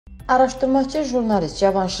Araşdırmacı jurnalist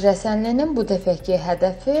Cavanşir Həsənlinin bu dəfəki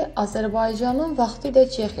hədəfi Azərbaycanın vaxtilə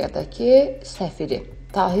Çexiyadakı səfiri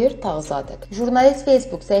Tahir Tağzadədir. Jurnalist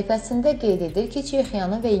Facebook səhifəsində qeyd edir ki,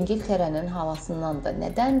 Çexiyanın və İngiltərənin havasından da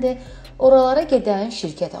nədəndir, oralara gedən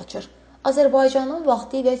şirkət açır. Azərbaycanın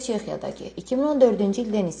vaxtilə Çexiyadakı, 2014-cü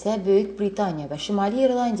ildən isə Böyük Britaniya və Şimali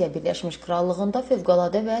İrlandiya Birləşmiş Krallığında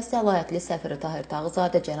fövqəladə və səlahiyyətli səfiri Tahir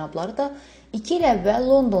Tağzadə cənabları da 2 il əvvəl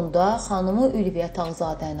Londonda xanımı Ülviyə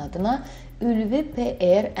Tağzadənin adına Ülvi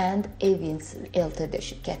PR and Events Ltd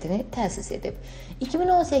şirkətini təsis edib.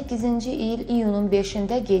 2018-ci il iyunun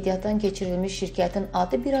 5-də qeydiyyatdan keçirilmiş şirkətin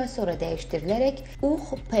adı bir ay sonra dəyişdirilərək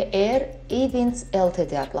PR Events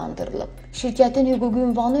Ltd adlandırılıb. Şirkətin hüquqi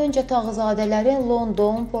ünvanı öncə Tağzadələrin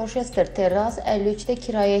London, Porchester Terrace 53-də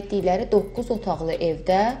kirayə etdikləri 9 otaqlı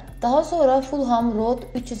evdə, daha sonra Fulham Road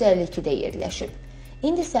 352-də yerləşib.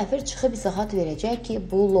 İndi səfir çıxıb izahat verəcək ki,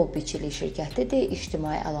 bu lobbiçilik şirkətidir,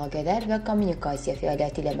 ictimai əlaqələr və kommunikasiya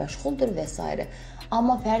fəaliyyəti ilə məşğuldur və s.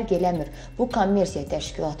 Amma fərq eləmir. Bu kommersiya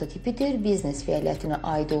təşkilatı tipidir, biznes fəaliyyətinə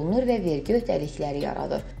aid olunur və vergi öhdəlikləri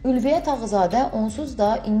yaradır. Ülviyə Tağzadə onsuz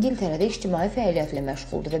da İngiltərədə ictimai fəaliyyətlə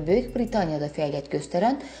məşğuldur və Böyük Britaniyada fəaliyyət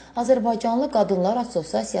göstərən Azərbaycanlı Qadınlar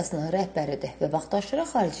Assosiasiyasının rəhbəridir və vaxtaşırı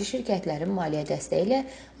xarici şirkətlərin maliyyə dəstəyi ilə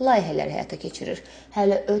layihələr həyata keçirir.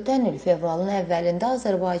 Hələ ötən il fevralın əvvəlində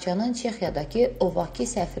Azərbaycanın Çexiyadakı Ovaki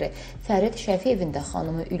səfiri Fərid Şəfiyevin də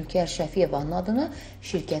xanımı Ülkər Şəfiyevanın adını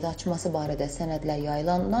şirkət açması barədə sənədlər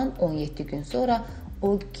yayılandan 17 gün sonra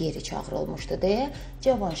o geri çağırılmışdı deyə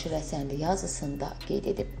Cavanşir Həsənli yazısında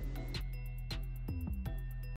qeyd edib.